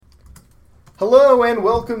Hello and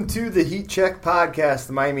welcome to the Heat Check Podcast,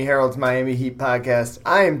 the Miami Herald's Miami Heat podcast.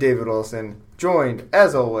 I am David Wilson, joined,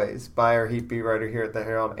 as always, by our Heat beat writer here at the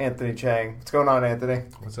Herald, Anthony Chang. What's going on, Anthony?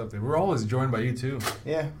 What's up, Dave? We're always joined by you, too.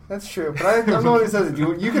 Yeah, that's true. But I'm the one who says it.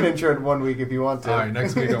 You can intro it 1 week if you want to. All right,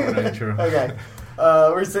 next week I want to intro. Okay.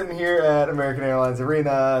 We're sitting here at American Airlines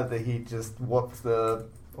Arena. The Heat just whooped the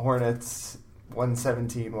Hornets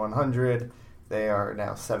 117-100. They are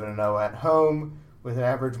now 7-0 at home, with an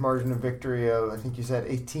average margin of victory of, I think you said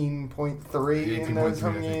 18.3 in those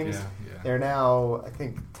home games. Yeah. They're now, I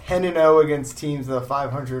think, 10-0 against teams with a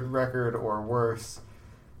 500 record or worse.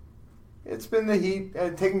 It's been the Heat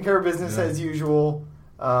taking care of business as usual.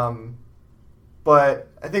 But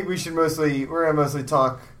I think we're going to mostly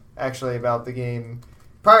talk actually about the game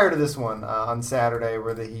prior to this one on Saturday,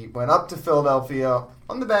 where the Heat went up to Philadelphia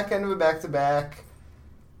on the back end of a back-to-back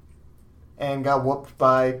and got whooped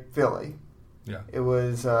by Philly. Yeah. It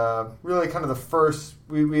was really kind of the first.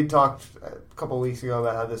 We had talked a couple of weeks ago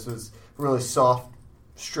about how this was a really soft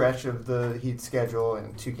stretch of the Heat schedule,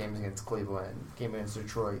 and 2 games against Cleveland, game against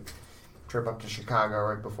Detroit, trip up to Chicago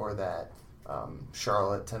right before that,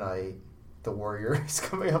 Charlotte tonight, the Warriors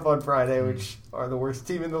coming up on Friday, which are the worst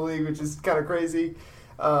team in the league, which is kind of crazy.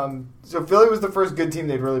 So Philly was the first good team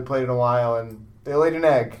they'd really played in a while, and they laid an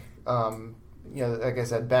egg. Like I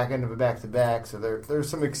said, back end of a back-to-back, so there's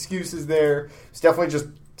some excuses there. It's definitely just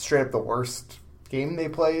straight up the worst game they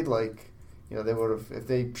played. They would have, if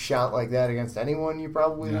they shot like that against anyone, you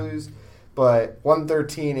probably lose. But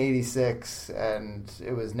 113-86, and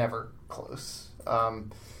it was never close.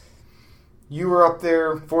 You were up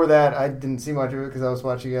there for that. I didn't see much of it because I was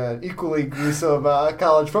watching an equally gruesome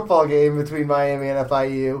college football game between Miami and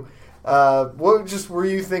FIU. What were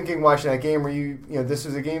you thinking watching that game? This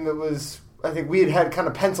was a game that was, I think we had kind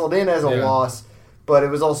of penciled in as a loss, but it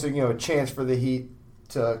was also, a chance for the Heat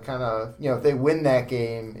to kind of, if they win that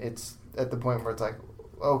game, it's at the point where it's like,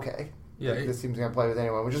 okay, this team's going to play with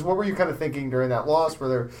anyone. What were you kind of thinking during that loss? Were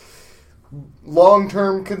there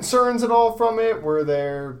long-term concerns at all from it? Was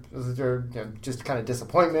there just kind of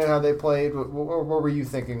disappointment in how they played? What were you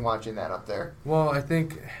thinking watching that up there? Well, I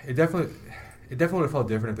think it definitely would have felt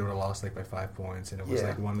different if they would have lost by 5 points, and it was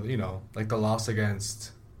one of the loss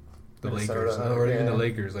against the Lakers or even the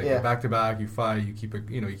Lakers, back to back. You fight, you keep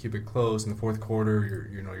it close in the fourth quarter.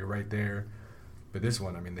 You're right there. But this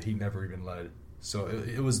one, the Heat never even led, so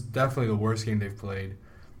it was definitely the worst game they've played.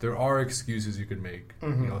 There are excuses you could make.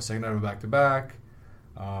 Second out of a back to back.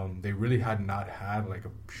 They really had not had a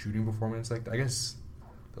shooting performance like that. I guess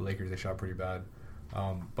the Lakers, they shot pretty bad,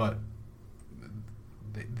 but.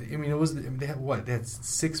 They had what? They had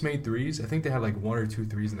 6 made threes. I think they had 1 or 2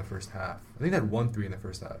 threes in the first half. I think they had 1 3 in the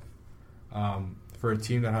first half. For a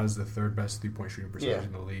team that has the 3rd best 3-point shooting percentage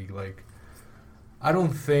in the league, I don't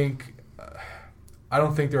think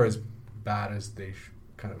they're as bad as they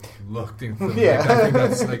kind of looked in Philly.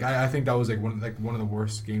 I think that was one of the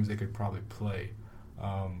worst games they could probably play.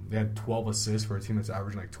 They had 12 assists for a team that's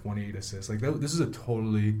averaging 28 assists. This is a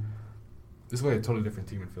totally different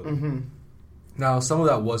team in Philly. Mm-hmm. Now, some of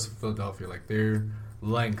that was Philadelphia. Their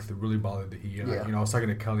length really bothered the Heat. I was talking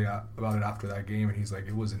to Kelly about it after that game, and he's like,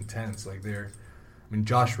 it was intense.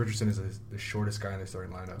 Josh Richardson is the shortest guy in the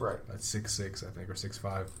starting lineup. Right. At 6'6", I think, or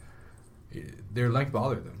 6'5". Their length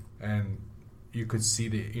bothered them, and you could see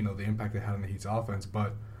the impact they had on the Heat's offense.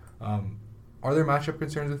 But are there matchup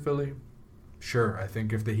concerns with Philly? Sure. I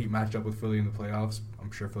think if the Heat matched up with Philly in the playoffs,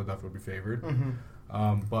 I'm sure Philadelphia would be favored.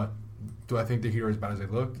 Mm-hmm. But do I think the Heat are as bad as they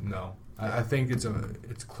looked? No. I think it's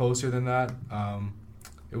closer than that.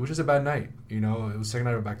 It was just a bad night. It was second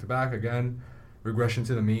night of back-to-back. Again, regression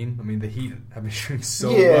to the mean. The Heat have been shooting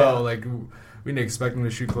so well. We didn't expect them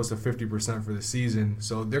to shoot close to 50% for the season.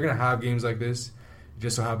 So they're going to have games like this. It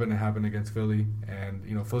just so happened to happen against Philly. And,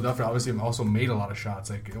 Philadelphia obviously also made a lot of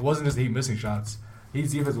shots. It wasn't just the Heat missing shots.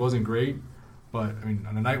 Heat's defense wasn't great. But,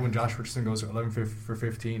 on the night when Josh Richardson goes for 11 for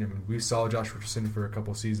 15, we saw Josh Richardson for a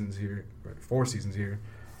couple seasons here, 4 seasons here.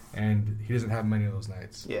 And he doesn't have many of those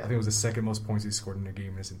nights. Yeah. I think it was the 2nd most points he scored in a game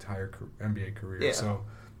in his entire NBA career. Yeah. So,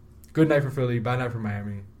 good night for Philly, bad night for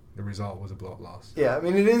Miami. The result was a blowout loss. Yeah,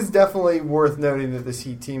 it is definitely worth noting that this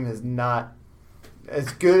Heat team has not,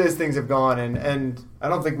 as good as things have gone, and I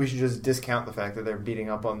don't think we should just discount the fact that they're beating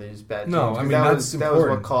up on these bad teams. No, that was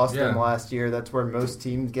what cost them last year. That's where most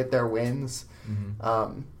teams get their wins.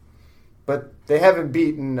 Mm-hmm. But they haven't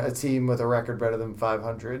beaten a team with a record better than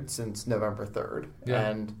 500 since November 3rd. Yeah.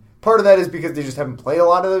 And part of that is because they just haven't played a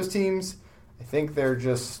lot of those teams. I think they're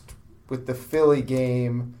just, with the Philly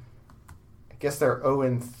game, I guess they're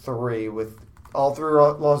 0-3 with all 3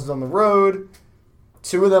 losses on the road,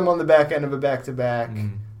 2 of them on the back end of a back-to-back.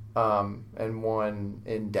 and one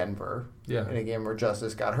in Denver. Yeah. In a game where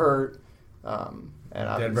Justice got hurt. And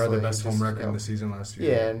Denver had the best home record in the season last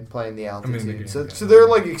year. Yeah, and playing the altitude. the game, so yeah. there are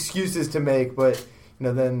like excuses to make, but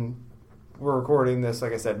then we're recording this,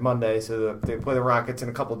 like I said, Monday, so they play the Rockets in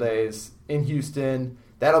a couple days in Houston.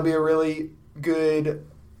 That'll be a really good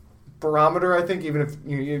barometer, I think, even if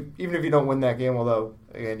you don't win that game, although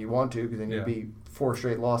again you want to, because then you'd be 4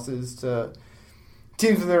 straight losses to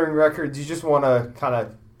teams with their records. You just want to kind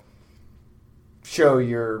of show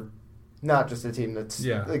you're not just a team that's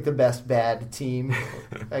like the best bad team,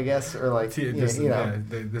 I guess, or like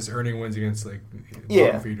this earning wins against like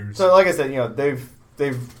bottom feeders. So like I said,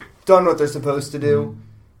 they've done what they're supposed to do.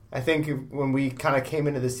 I think when we kind of came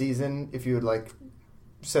into the season, if you had like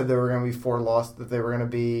said there were going to be 4 losses, that they were going to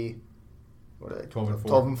be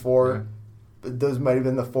 12-4. Yeah. Those might have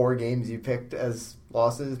been the 4 games you picked as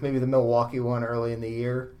losses. Maybe the Milwaukee one early in the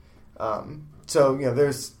year. So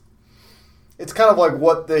there's. It's kind of like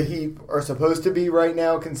what the Heat are supposed to be right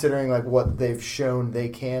now, considering like what they've shown they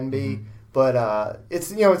can be. Mm-hmm. But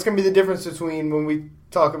it's it's going to be the difference between when we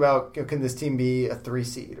talk about can this team be a 3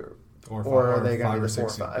 seed or are they going to be the 4 or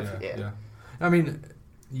 5? Yeah. I mean,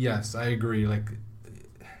 yes, I agree. Like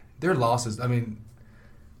their losses. I mean,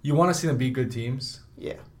 you want to see them beat good teams.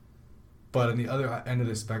 Yeah. But on the other end of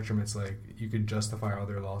the spectrum, it's like you could justify all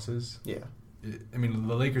their losses. Yeah. I mean,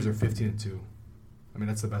 the Lakers are 15-2. I mean,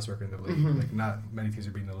 that's the best record in the league. Mm-hmm. Like, not many teams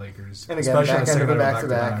are beating the Lakers. And again, especially on the second night of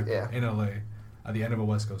back-to-back in LA at the end of a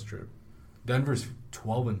West Coast trip. Denver's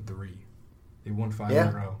 12-3. They won 5 in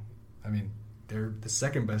a row. I mean, they're the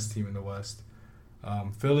second best team in the West.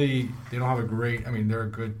 Philly, they don't have a great. I mean, they're a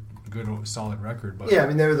good, solid record. But I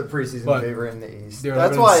mean, they're the preseason favorite in the East.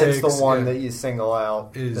 That's why it's the one that you single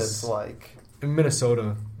out. That's like in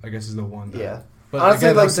Minnesota, I guess, is the one. But honestly,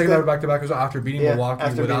 again, like second night of back-to-back was after beating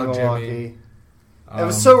Milwaukee without Jimmy. It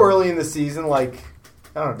was so early in the season, like,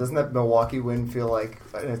 I don't know, doesn't that Milwaukee win feel like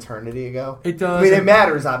an eternity ago? It does. I mean, it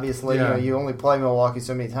matters, obviously. Yeah. You only play Milwaukee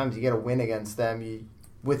so many times. You get a win against them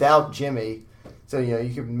without Jimmy. So,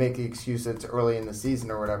 you can make the excuse that it's early in the season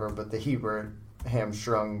or whatever, but the Heat were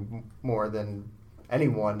hamstrung more than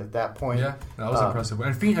anyone at that point. Yeah, that was impressive.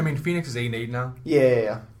 And Phoenix is 8-8 now.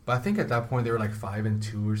 Yeah. But I think at that point they were like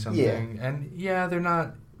 5-2 or something. Yeah. And, they're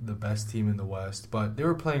not the best team in the West, but they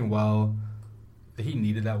were playing well. He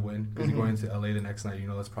needed that win because you're going to LA the next night.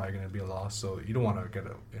 That's probably going to be a loss, so you don't want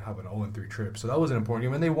to have an 0-3 trip. So that was an important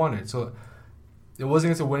game, and they won it. So it wasn't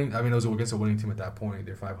against a winning. I mean, it was against a winning team at that point.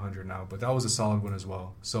 They're 500 now, but that was a solid win as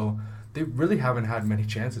well. So they really haven't had many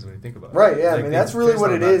chances when you think about it. Right? Yeah. Like, I mean, that's really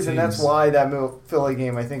what it is, and that's why that Philly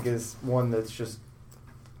game I think is one that's just.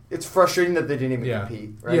 It's frustrating that they didn't even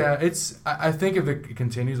compete. Right? Yeah, it's. I think if it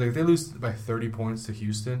continues, like if they lose by 30 points to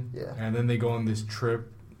Houston, and then they go on this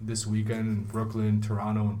trip this weekend in Brooklyn,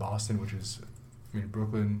 Toronto, and Boston, which is,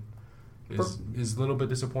 Brooklyn is a little bit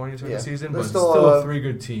disappointing during the season, but still 3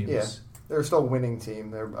 good teams. Yeah, they're still a winning team.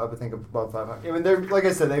 They're, I would think, above 500. I mean, they're like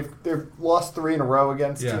I said, they've lost 3 in a row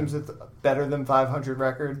against teams with better than 500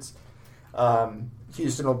 records.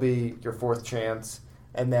 Houston will be your 4th chance,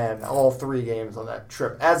 and then all 3 games on that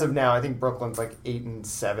trip. As of now, I think Brooklyn's like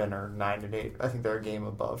 8-7 or 9-8. I think they're a game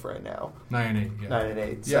above right now. 9-8. Yeah.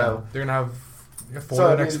 9-8. So yeah, they're gonna have. 4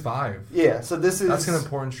 of the next 5. Yeah, so that's an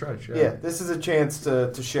important stretch. Yeah, this is a chance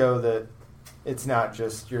to show that it's not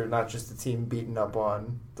just you're not just a team beating up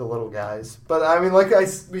on the little guys. But I mean, like I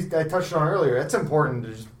touched on earlier, it's important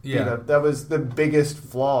to just that was the biggest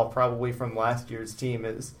flaw probably from last year's team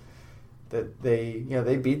is that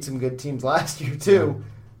they beat some good teams last year too. Yeah.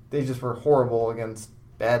 They just were horrible against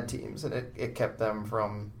bad teams, and it kept them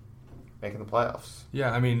from making the playoffs.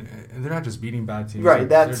 Yeah, I mean, they're not just beating bad teams. Right,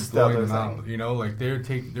 that's they're blowing the other them thing. Out. Like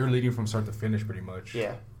they're leading from start to finish pretty much.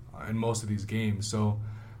 Yeah. In most of these games, so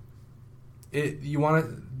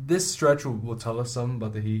this stretch will tell us something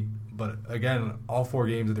about the Heat. But again, all 4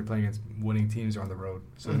 games that they're playing against winning teams are on the road,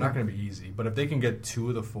 so they're not going to be easy. But if they can get 2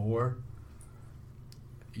 of the 4,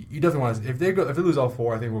 you definitely want to. If they lose all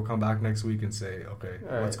 4, I think we'll come back next week and say, okay,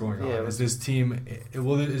 what's going on? Is this team?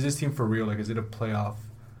 Is this team for real? Like, is it a playoff?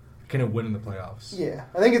 Can it win in the playoffs? Yeah,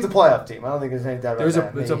 I think it's a playoff team. I don't think there's any doubt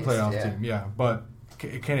about that. It's a playoff team, yeah. But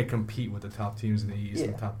can it compete with the top teams in the East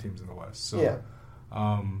and the top teams in the West? So,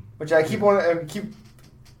 which I keep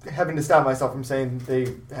having to stop myself from saying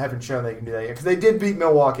they haven't shown they can do that yet because they did beat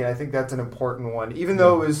Milwaukee. And I think that's an important one, even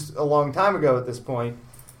though it was a long time ago at this point.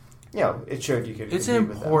 It showed you could. It's an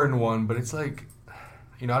important one, but it's like,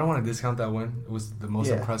 I don't want to discount that win. It was the most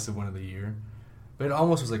impressive win of the year, but it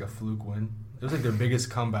almost was like a fluke win. it was like their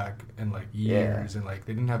biggest comeback in like years, and like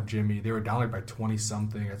they didn't have Jimmy. They were down like by 20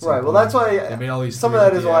 something. Right. Well, that's why they made all these. Some of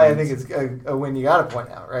that is why I think it's a win you got to point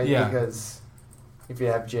out, right? Yeah. Because if you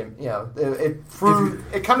have Jim,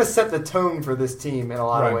 it kind of set the tone for this team in a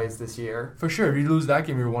lot of ways this year. For sure, if you lose that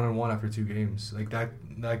game, you're 1-1 after 2 games. Like that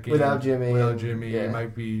game without Jimmy, you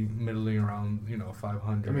might be middling around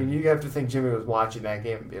 500. I mean, you have to think Jimmy was watching that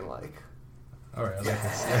game and being like, all right, I like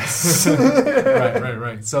this.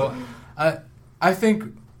 Right. So, I think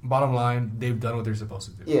bottom line, they've done what they're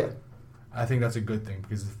supposed to do. Yeah. I think that's a good thing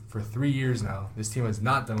because for 3 years now, this team has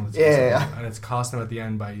not done what it's supposed to do, and it's cost them at the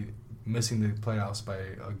end by missing the playoffs by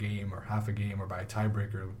a game or half a game or by a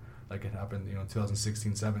tiebreaker, like it happened,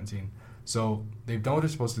 2016-17. So they've done what they're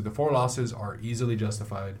supposed to do. The 4 losses are easily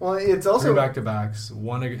justified. Well, it's also 3 back-to-backs.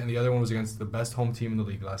 One and the other one was against the best home team in the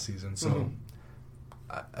league last season. So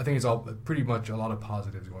I think it's all pretty much a lot of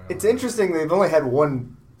positives going on. It's interesting they've only had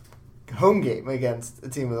one home game against a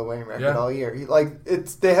team with a winning record all year.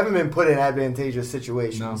 They haven't been put in advantageous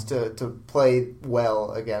situations to play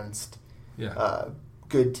well against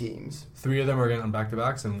good teams. 3 of them are again on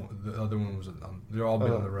back-to-backs, and the other one was they've all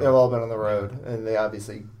been on the road. They've all been on the road, and they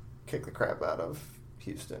obviously kick the crap out of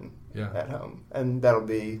Houston at home, and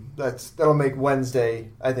that'll make Wednesday.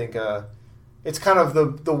 I think it's kind of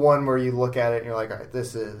the one where you look at it and you're like, all right,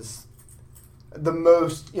 this is the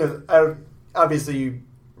most. Obviously,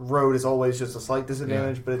 road is always just a slight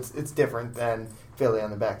disadvantage, but it's different than Philly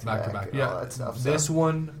on the back-to-back and all that stuff. So. This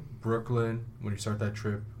one, Brooklyn, when you start that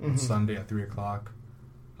trip on Sunday at 3:00.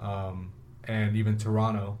 And even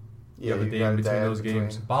Toronto, you have a day in between those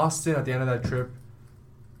games. Boston at the end of that trip,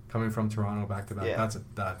 coming from Toronto back to back.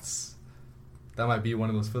 That might be one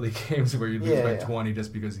of those Philly games where you lose by 20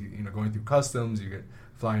 just because going through customs, you get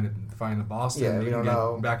flying to Boston. Yeah, we don't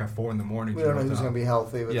know. Back at 4 a.m. We don't know who's going to be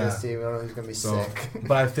healthy with this team. We don't know who's going to be sick.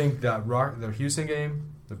 But I think that the Houston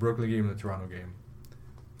game, the Brooklyn game, and the Toronto game.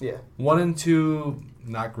 Yeah. 1 and 2,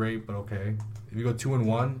 not great, but okay. If you go 2 and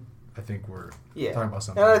 1. I think we're talking about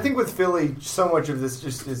something. And I think with Philly, so much of this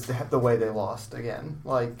just is the way they lost again.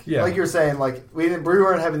 Like you're saying, we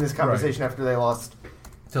weren't having this conversation after they lost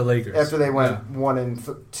to Lakers. After they went 1 and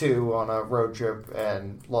 2 on a road trip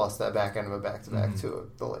and lost that back end of a back-to-back to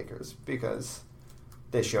the Lakers because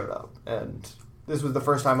they showed up. And this was the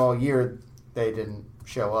first time all year they didn't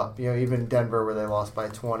show up. Even Denver where they lost by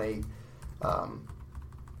 20.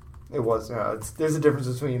 It was. There's a difference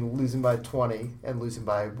between losing by 20 and losing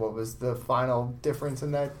by what was the final difference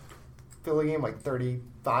in that Philly game, like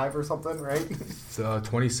 35 or something, right? So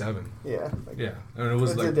 27. Yeah. And it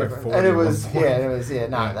was like by 40. And it was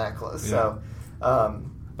not that close. Yeah. So,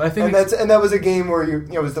 but I think that was a game where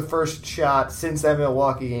it was the first shot since that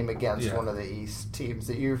Milwaukee game against one of the East teams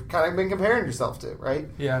that you've kind of been comparing yourself to, right?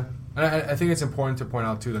 Yeah. And I think it's important to point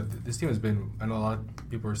out too that this team has been. I know a lot of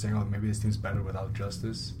people are saying, "Oh, maybe this team's better without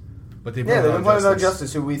Justice." But they've been playing without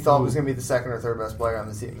Justice, who we thought was going to be the second or third best player on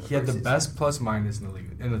the team. He had the best plus minus in the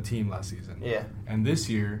league in the team last season. Yeah. And this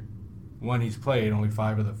year, when he's played only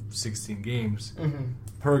 5 of the 16 games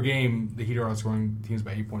per game, the Heat are outscoring teams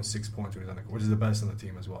by 8.6 points when he's on the court, which is the best on the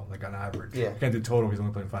team as well. Like on average, you can't do total. He's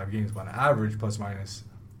only playing 5 games, but on average, plus minus,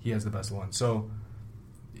 he has the best one. So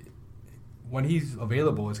when he's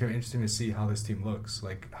available, it's going to be interesting to see how this team looks.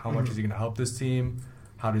 Like how much is he going to help this team?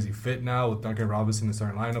 How does he fit now with Duncan Robinson in the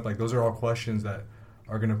starting lineup? Like those are all questions that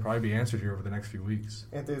are going to probably be answered here over the next few weeks.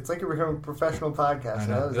 It's like you're becoming a professional podcast. I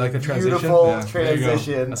know. It's like a beautiful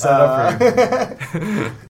transition. I set it up for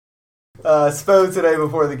you. Spo today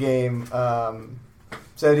before the game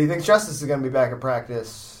said he thinks Justice is going to be back at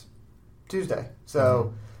practice Tuesday.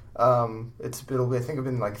 So it'll be, I think,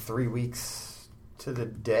 been like 3 weeks to the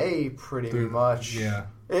day, pretty much. Yeah.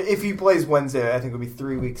 If he plays Wednesday, I think it'll be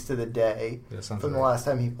 3 weeks to the day from the last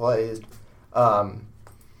time he played.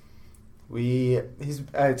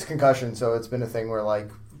 It's concussion, so it's been a thing where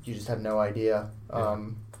you just have no idea. How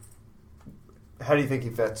do you think he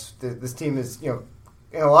fits? This team is, in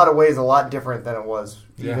a lot of ways, a lot different than it was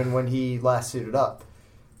even when he last suited up.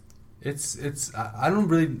 I don't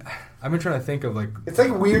really. I've been trying to think of It's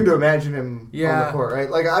weird to imagine him on the court, right?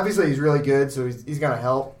 Obviously he's really good, so he's gonna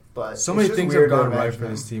help. But so many things have gone right for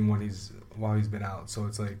this team while he's been out. So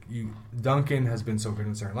it's Duncan has been so good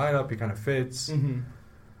in the starting lineup. He kind of fits.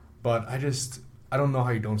 But I don't know how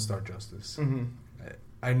you don't start Justice.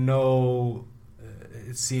 I know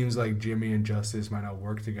it seems like Jimmy and Justice might not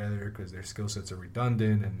work together because their skill sets are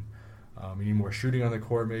redundant and you need more shooting on the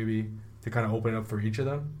court maybe to kind of open it up for each of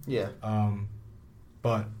them. Yeah.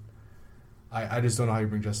 But I just don't know how you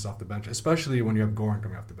bring Justice off the bench, especially when you have Goran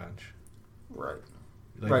coming off the bench. Right.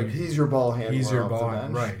 Right. He's your ball handler. He's your ball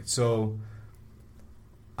handler. Right. So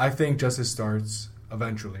I think Justice starts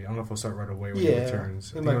eventually. I don't know if he'll start right away when he Yeah, returns. I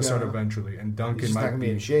he think might he'll be start on a- eventually, and Duncan He's just not might going to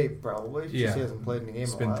be in shape, probably. Just Yeah, he hasn't played in the game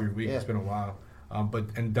it's in a been while. 3 weeks. Yeah. It's been a while.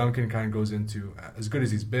 And Duncan kind of goes into, as good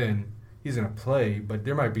as he's been, he's going to play, but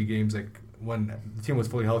there might be games like when the team was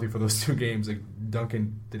fully healthy for those 2 games, like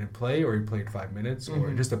Duncan didn't play or he played 5 minutes, or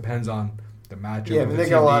it just depends on the matchup. Yeah, I what mean, the they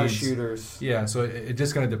got a team lot of needs. shooters. Yeah, so it's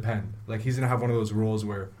just going to depend. Like, he's going to have one of those roles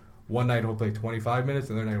where one night he'll play 25 minutes,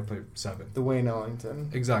 and the other night he'll play 7. The Wayne Ellington.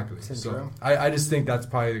 Exactly. syndrome. So I just think that's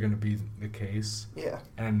probably going to be the case. Yeah.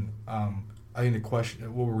 And I think the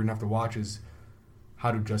question, what we're going to have to watch is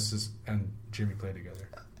how do Justice and Jimmy play together?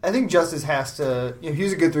 I think Justice has to. He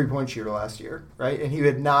was a good 3-point shooter last year, right? And he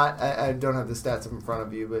had not. I don't have the stats up in front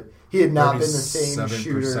of you, but he had not been the same 37%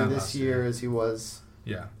 shooter this last year year. as he was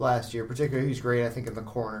Yeah, last year. Particularly, he's great. I think in the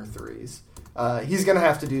corner threes. He's going to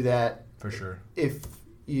have to do that for sure. if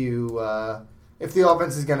the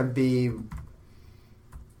offense is going to be.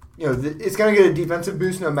 It's going to get a defensive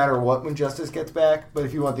boost no matter what when Justice gets back. But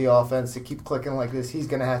if you want the offense to keep clicking like this, he's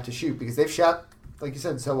going to have to shoot because they've shot, like you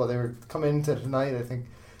said, so well. They were coming into tonight, I think,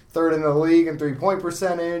 3rd in the league in 3-point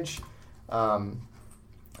percentage.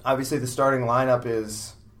 Obviously, the starting lineup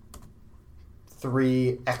is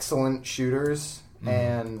 3 excellent shooters,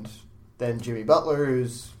 and then Jimmy Butler,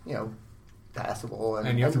 who's passable,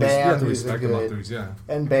 And you have to, Bam, to who's respect them up threes, yeah.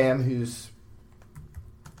 and Bam, who's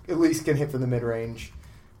at least can hit from the mid range.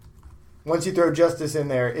 Once you throw Justice in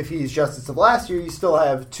there, if he's Justice of last year, you still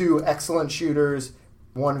have 2 excellent shooters,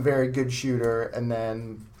 1 very good shooter, and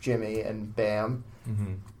then Jimmy and Bam.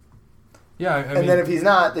 Mm-hmm. Yeah, I mean, And then if he's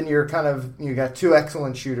not, then you got 2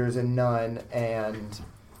 excellent shooters and Nunn and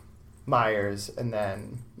Myers, and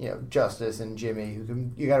then Justice and Jimmy.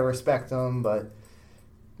 You got to respect them, but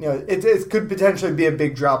it could potentially be a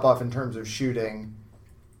big drop off in terms of shooting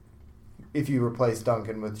if you replace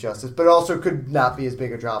Duncan with Justice, but it also could not be as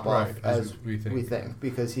big a drop off Right, as we think.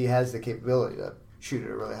 because he has the capability to shoot at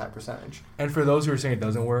a really high percentage. And for those who are saying it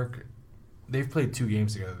doesn't work, they've played 2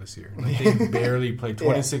 games together this year. Like, they barely played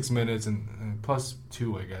 26 minutes and plus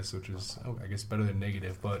 2, I guess, which is better than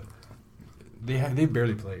negative. But they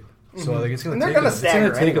barely played. So like it's going to take. They're going to stagger a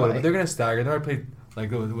little anyway. bit. They're going to stagger. They might play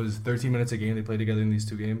like it was 13 minutes a game. They played together in these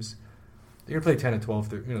 2 games. They're going to play 10 and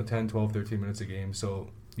 12, 10, 12, 13 minutes a game. So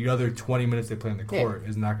the other 20 minutes they play on the court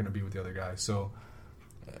is not going to be with the other guy. So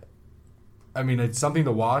I mean, it's something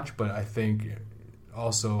to watch, but I think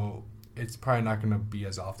also it's probably not going to be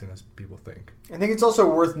as often as people think. I think it's also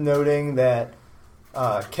worth noting that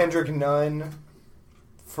Kendrick Nunn,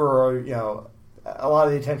 for a lot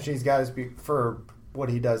of the attention he's got is for what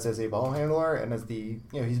he does as a ball handler and as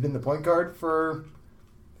he's been the point guard for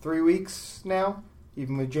 3 weeks now,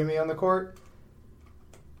 even with Jimmy on the court.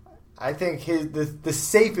 I think the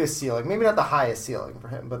safest ceiling, maybe not the highest ceiling for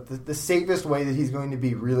him, but the safest way that he's going to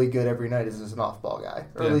be really good every night is as an off-ball guy,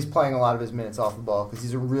 or at least playing a lot of his minutes off the ball, because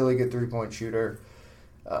he's a really good 3-point shooter,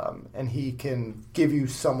 and he can give you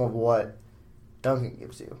some of what Duncan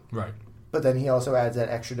gives you. Right. But then he also adds that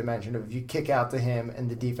extra dimension of if you kick out to him and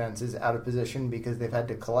the defense is out of position because they've had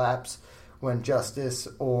to collapse when Justice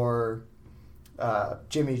or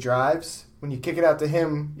Jimmy drives. When you kick it out to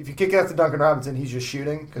him, if you kick it out to Duncan Robinson, he's just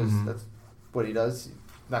shooting because that's what he does.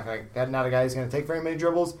 Not a guy who's going to take very many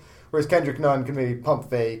dribbles. Whereas Kendrick Nunn can maybe pump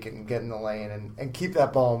fake and get in the lane and keep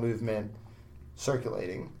that ball movement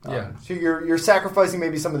circulating. So you're sacrificing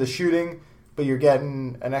maybe some of the shooting, but you're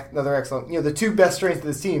getting another excellent. The 2 best strengths of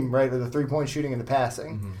this team, right, are the 3-point shooting and the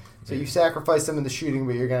passing. Mm-hmm. So you sacrifice some of the shooting,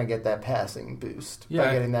 but you're going to get that passing boost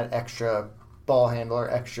by getting that extra ball handler,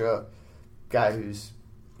 extra guy who's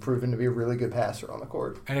proven to be a really good passer on the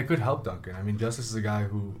court. And it could help Duncan. I mean, Justice is a guy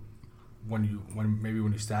who, when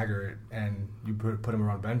you stagger it and you put him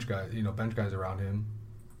around bench guys around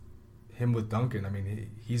him with Duncan. I mean,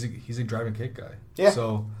 he's a driving kick guy. Yeah.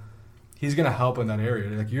 So he's gonna help in that area.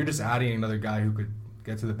 Like, you're just adding another guy who could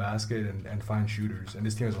get to the basket and find shooters. And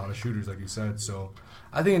this team has a lot of shooters, like you said. So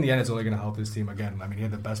I think in the end, it's only gonna help this team. Again, I mean, he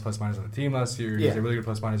had the best plus minus on the team last year. He has a really good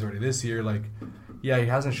plus minus already this year. Like, yeah, he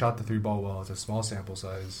hasn't shot the 3 ball well. It's a small sample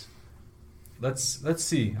size. Let's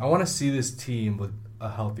see. I want to see this team with a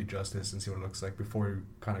healthy Justice and see what it looks like before we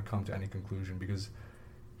kind of come to any conclusion, because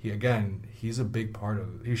he's a big part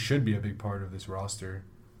of. He should be a big part of this roster.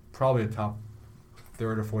 Probably a top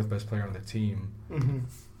 3rd or 4th best player on the team. Mm-hmm.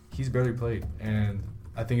 He's barely played, and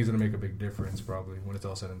I think he's going to make a big difference probably when it's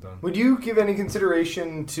all said and done. Would you give any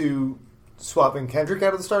consideration to swapping Kendrick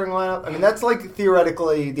out of the starting lineup? I mean, that's like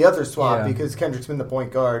theoretically the other swap because Kendrick's been the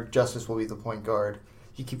point guard. Justice will be the point guard.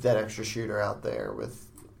 You keep that extra shooter out there with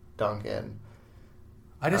Duncan.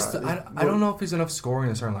 I don't know if he's enough scoring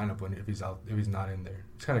in the starting lineup if he's not in there.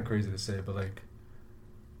 It's kind of crazy to say, but like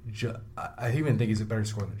I even think he's a better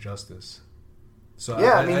scorer than Justice. So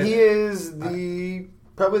yeah, I mean, he is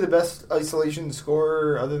probably the best isolation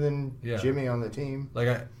scorer other than Jimmy on the team.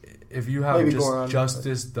 Like, if you have Maybe just Goran,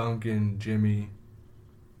 Justice, Duncan, Jimmy,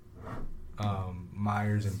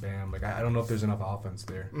 Myers, and Bam, like I don't know if there's enough offense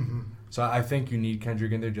there. Mm-hmm. So I think you need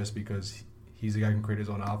Kendrick in there just because he's a guy who can create his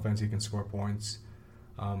own offense. He can score points,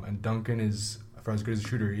 and Duncan is, for as good as a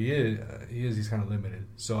shooter he's kind of limited.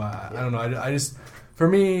 So I don't know. I just, for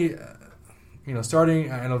me,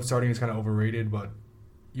 starting. I know starting is kind of overrated, but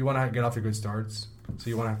you want to get off to good starts, so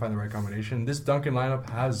you want to find the right combination. This Duncan lineup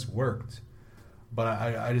has worked, but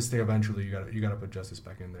I just think eventually you got to put Justice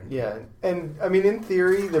back in there. Yeah, and I mean, in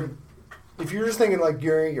theory, if you're just thinking like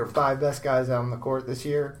your 5 best guys out on the court this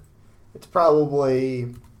year, it's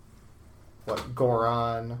probably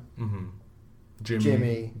Goran,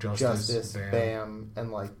 Jimmy, Justice, Bam,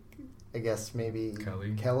 and like I guess maybe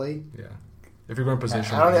Kelly. Yeah, if you're going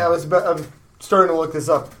position. I don't know. I'm starting to look this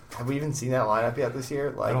up. Have we even seen that lineup yet this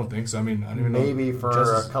year? Like, I don't think so. I mean, I don't even maybe know. for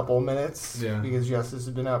Justice, a couple minutes because Justice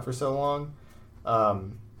has been out for so long.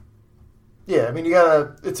 Yeah, I mean,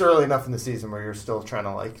 it's early enough in the season where you're still trying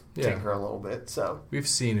to tinker a little bit. So we've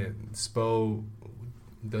seen it. Spo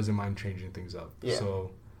doesn't mind changing things up. Yeah.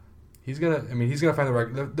 So he's gonna find the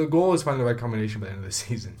right. The goal is finding the right combination by the end of the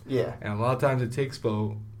season. Yeah. And a lot of times it takes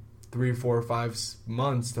Spo 3, 4, 5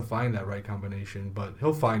 months to find that right combination, but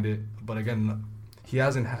he'll find it. But again, he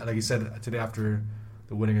hasn't, like he said today after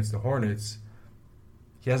the win against the Hornets,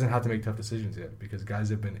 he hasn't had to make tough decisions yet because guys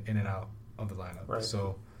have been in and out of the lineup. Right.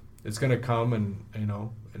 So it's going to come, and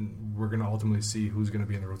and we're going to ultimately see who's going to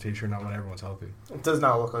be in the rotation now when everyone's healthy. It does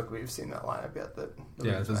not look like we've seen that lineup yet.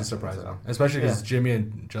 Yeah, it doesn't surprise me, especially because Jimmy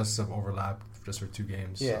and Justice have overlapped just for 2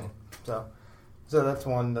 games. Yeah, so that's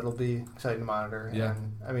one that'll be exciting to monitor. Yeah,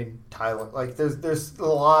 and, I mean, Tyler, there's a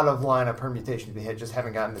lot of lineup permutations to be hit. Just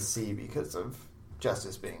haven't gotten to see because of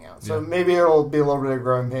Justice being out. So maybe it'll be a little bit of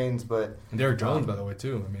growing pains, but and Derek Jones, by the way,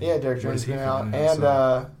 too. I mean, Derek Jones has been out,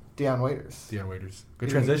 and Dion Waiters. Good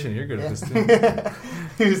transition. You're good at this too.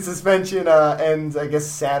 Whose suspension ends, I guess,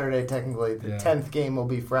 Saturday. Technically, the 10th game will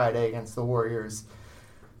be Friday against the Warriors.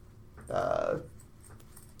 I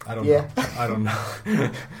don't know. I don't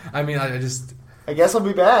know. I mean, I guess he'll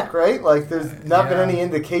be back, right? Like, there's not been any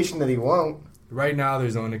indication that he won't. Right now,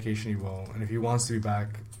 there's no indication he won't. And if he wants to be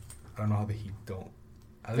back, I don't know how the Heat don't.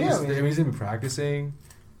 At least he's going to be practicing.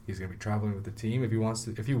 He's going to be traveling with the team if he wants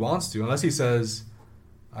to. Unless he says,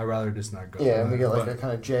 I'd rather just not go. Yeah, and we get like a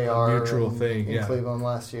kind of JR mutual thing in Cleveland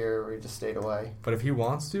last year where he just stayed away. But if he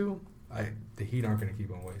wants to, the Heat aren't going to keep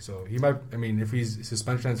him away. So he might. I mean, if his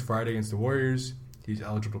suspension ends Friday against the Warriors, he's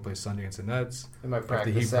eligible to play Sunday against the Nets. He might practice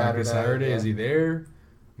if the Heat practice Saturday. Yeah. Is he there?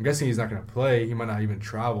 I'm guessing he's not going to play. He might not even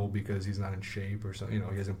travel because he's not in shape or something.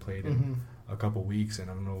 He hasn't played in a couple weeks, and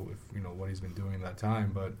I don't know if what he's been doing in that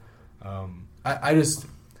time. But I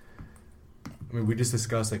mean, we just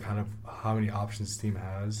discussed kind of how many options the team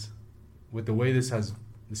has. With the way the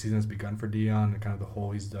season has begun for Dion and kind of the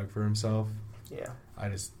hole he's dug for himself. Yeah.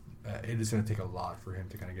 It is going to take a lot for him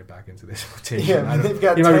to kind of get back into this rotation. Yeah, they've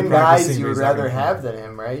got 10 guys you would rather have than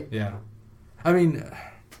him, right? Yeah. I mean,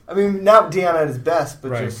 not Dion at his best,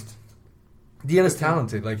 but just... Dion is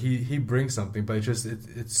talented. Like, he brings something, but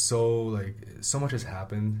it's so, so much has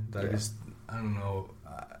happened that I don't know.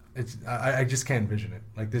 I just can't envision it.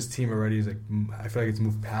 Like, this team already is I feel like it's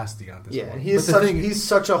moved past Dion at this point. He's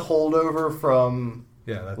such a holdover from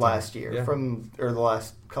last year, or the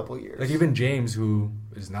last couple of years. Like, even James, who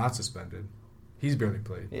is not suspended, he's barely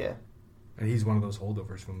played. Yeah, and he's one of those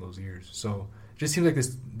holdovers from those years. So it just seems like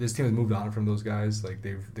this team has moved on from those guys. Like,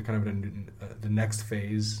 they're kind of in the next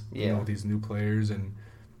phase, with these new players, and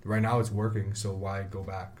right now it's working. So why go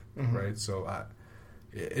back, right? So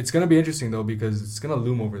it's going to be interesting, though, because it's going to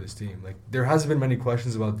loom over this team. Like, there hasn't been many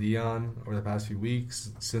questions about Dion over the past few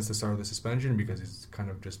weeks since the start of the suspension because he's kind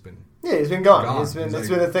of just been... Yeah, he's been gone. It's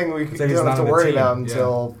been a thing we don't have to worry about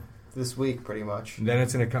until this week, pretty much. And then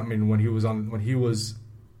it's going to come... I mean, when he was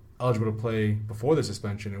eligible to play before the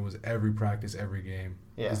suspension, it was every practice, every game.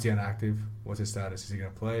 Yeah. Is Dion active? What's his status? Is he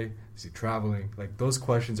going to play? Is he traveling? Like, those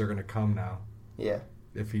questions are going to come now. Yeah.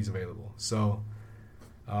 If he's available. So...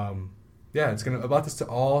 it's about this to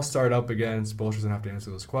all start up again. Spoelstra's gonna have to answer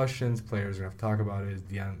those questions. Players are gonna have to talk about it.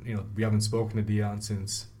 Dion, we haven't spoken to Dion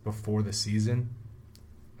since before the season.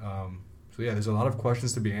 There's a lot of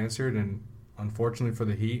questions to be answered, and unfortunately for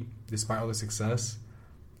the Heat, despite all the success,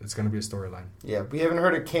 it's gonna be a storyline. Yeah, we haven't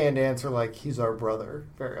heard a canned answer like "he's our brother"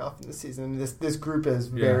 very often this season. This group has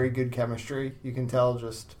very good chemistry. You can tell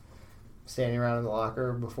just standing around in the locker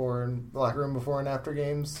room before and after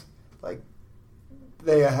games, like.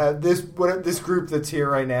 they have this group that's here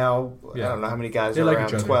right now. Yeah. I don't know how many guys They are like around,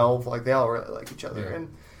 each other. 12. Like they all really like each other.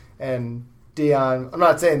 Yeah. And Dion, I'm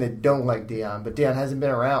not saying they don't like Dion, but Dion hasn't been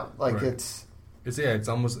around. Like Right. it's it's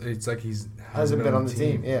like he's Hasn't been on the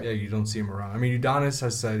team, yeah. you don't see him around. I mean, Udonis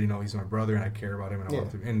has said, he's my brother and I care about him and I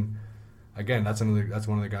want to. And again, that's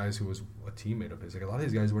one of the guys who was a teammate of his. Like a lot of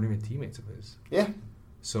these guys weren't even teammates of his. yeah.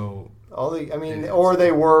 So Or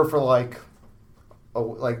they were for like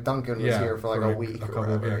Duncan was here for like a week or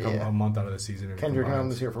whatever. a month out of the season. Kendrick Nunn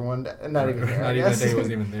was here for one day, not even there. Not even a day he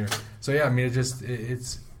wasn't even there. So yeah, I mean,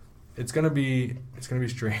 it's gonna be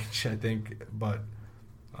strange, I think, but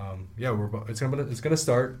it's gonna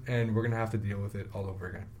start, and we're gonna have to deal with it all over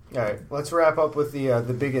again. All right, let's wrap up with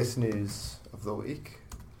the biggest news of the week,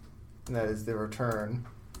 and that is the return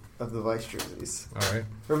of the Vice jerseys. All right,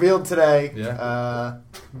 Revealed today. Yeah.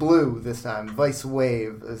 Blue this time, Vice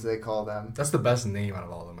Wave as they call them. that's the best name out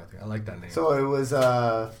of all of them. I think I like that name. So it was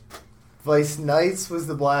Vice Knights was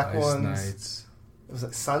the black Vice ones. Knights, Was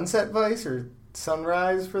it Sunset Vice or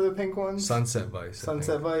Sunrise for the pink ones? Sunset Vice.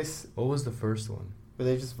 Sunset Vice. What was the first one? Were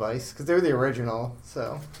they just Vice? Because they were the original.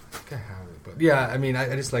 So I think I have it, but yeah, I mean,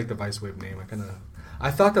 I just like the Vice Wave name.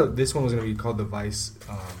 I thought that this one was gonna be called the Vice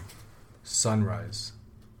Sunrise.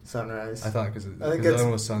 Sunrise. I thought because I think the it's other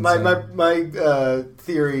one was Sunset. my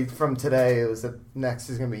theory from today was that next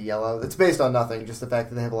is going to be yellow. It's based on nothing, just the fact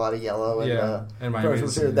that they have a lot of yellow and and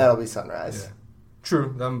commercials here. That'll be Sunrise. Yeah.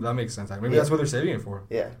 True, that makes sense. Maybe Yeah. that's what they're saving it for.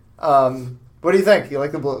 Yeah. What do you think? You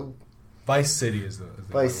like the blue? Vice City is the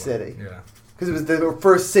Vice one. City. Yeah, Because it was the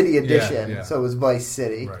first city edition, yeah. so it was Vice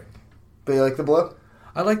City. right. But you like the blue?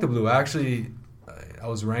 I like the blue. I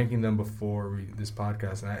was ranking them before this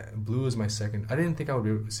podcast, and blue is my second. I didn't think I would be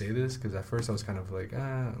able to say this because at first I was kind of like,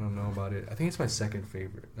 I don't know about it. I think it's my second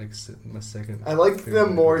favorite. Like my second. I liked favorite.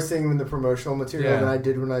 them more seeing them in the promotional material Yeah. than I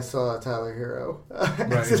did when I saw Tyler Hero.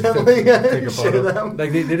 Right. Accidentally Take a share photo. them.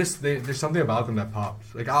 Like there's something about them that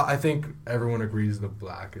popped. Like I think everyone agrees the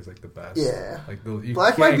black is like the best. Yeah. Like you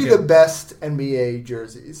Black might can't be get the best NBA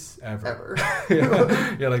jerseys ever.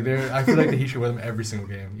 ever. yeah, like I feel like he should wear them every single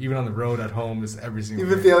game, even on the road, at home, just every single. Even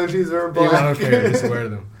if game. the other shoes are black. Even I don't care, just wear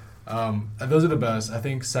them. Those are the best. I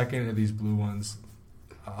think second are these blue ones.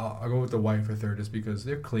 I'll go with the white for third, just because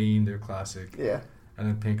they're clean, they're classic, Yeah. and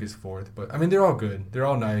then pink is fourth. But I mean, they're all good. They're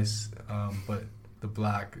all nice. But the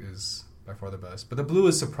black is by far the best. But the blue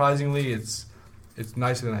is surprisingly, it's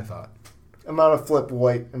nicer than I thought. I'm out of flip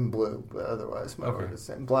white and blue, but otherwise my Okay. order is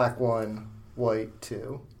the same. Black 1, white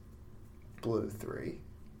 2, blue 3,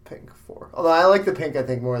 pink 4. Although I like the pink, I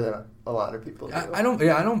think, more than a lot of people do.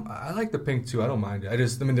 I like the pink too. I don't mind it.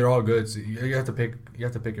 I mean, they're all good. So you have to pick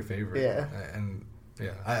your favorite. Yeah. And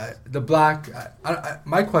yeah, the black.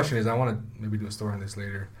 My question is, I want to maybe do a story on this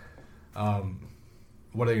later.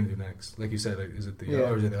 What are they gonna do next? Like you said, is it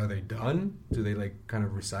or are they done? Do they like kind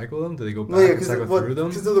of recycle them? Do they go back and cycle through them?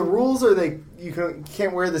 Because of the rules, are you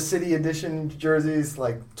can't wear the city edition jerseys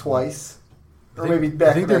like twice, or maybe back.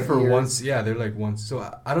 I think they're for years. once. Yeah, they're like once. So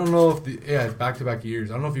I don't know if it's back-to-back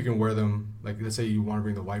years. I don't know if you can wear them. Like let's say you want to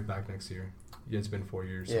bring the white back next year. Yeah, it's been 4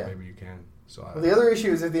 years, so maybe you can. So Well, the other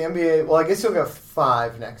issue is that the NBA. Well, I guess you'll get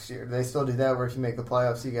 5 next year. Do they still do that, where if you make the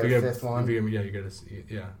playoffs, you get a fifth one? You get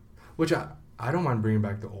a Which I don't mind bringing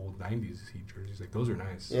back the old '90s Heat jerseys. Like those are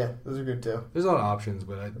nice. Yeah, those are good too. There's a lot of options,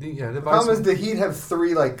 but I think The problem is the Heat have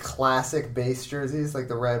 3 like classic base jerseys, like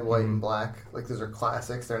the red, white, and black. Like those are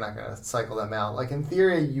classics. They're not going to cycle them out. Like in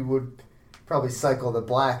theory, you would probably cycle the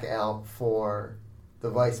black out for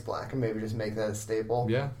the Vice black and maybe just make that a staple.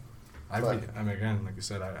 Yeah. I mean, again, like you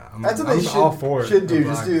said, I'm that's what they all for it. should do.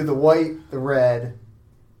 Just do the white, the red,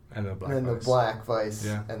 and the black, and then Vice. the black Vice,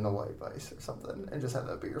 Yeah. and the white Vice, or something, and just have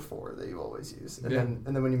that be your 4 that you always use. And Yeah.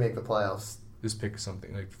 then when you make the playoffs, Just pick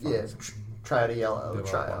something like try out a yellow, Develop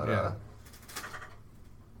try out one, a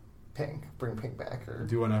pink, bring pink back, or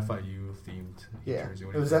do an FIU themed jersey.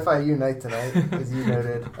 It was FIU night tonight, as you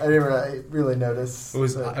noted. I didn't really notice. It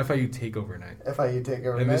was FIU takeover night. FIU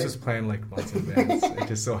takeover and night. this was planned like months in advance. It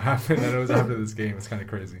just so happened that it was after this game. It's kind of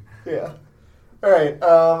crazy. Yeah. All right.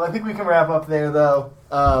 I think we can wrap up there, though.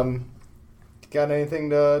 Got anything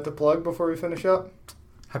to plug before we finish up?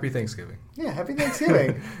 Happy Thanksgiving. Yeah, happy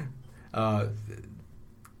Thanksgiving.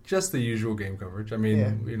 Just the usual game coverage. I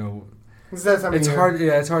mean, it's hard.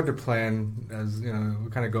 Yeah, it's hard to plan as we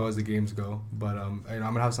kind of go as the games go. But I'm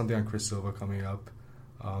gonna have something on Chris Silva coming up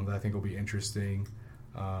that I think will be interesting.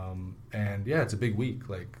 And yeah, it's a big week.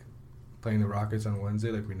 Like playing the Rockets on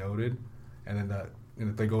Wednesday, like we noted, and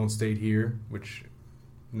then they Golden State here, which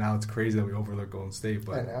now it's crazy that we overlook Golden State,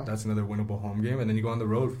 but that's another winnable home game. And then you go on the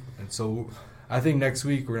road, and so I think next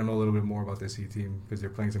week we're gonna know a little bit more about this Heat team because they're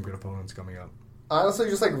playing some good opponents coming up. honestly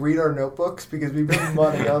just like read our notebooks because we've been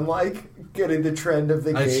money on like getting the trend of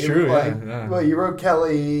the That's game. true, Like, yeah. well, you wrote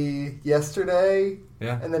Kelly yesterday,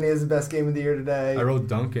 Yeah. and then he has the best game of the year today. I wrote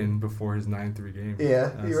Duncan before his 9-3 game.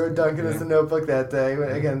 Yeah, you wrote Duncan as yeah. the notebook that day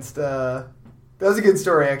against. That was a good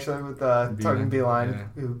story actually with Tartan Beeline,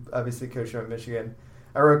 yeah. who obviously coached him at Michigan.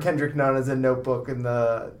 I wrote Kendrick Nunn as a notebook in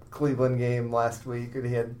the Cleveland game last week, and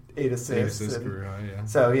he had 8 assists. 8 assists career high, yeah.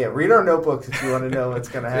 So yeah, read our notebooks if you want to know what's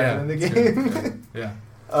going to happen in the game. Yeah.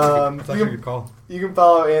 You That's actually a can, good call. you can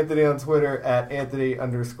follow Anthony on Twitter at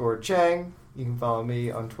Anthony_Chang. You can follow me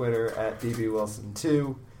on Twitter at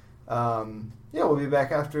DBWilson2. Yeah, we'll be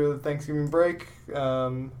back after the Thanksgiving break.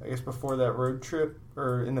 I guess before that road trip,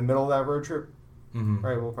 or in the middle of that road trip. Mm-hmm.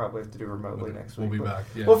 Right, we'll probably have to do remotely next week. We'll be back.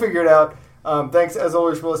 Yeah. We'll figure it out. Thanks as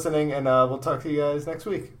always for listening, and we'll talk to you guys next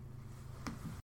week.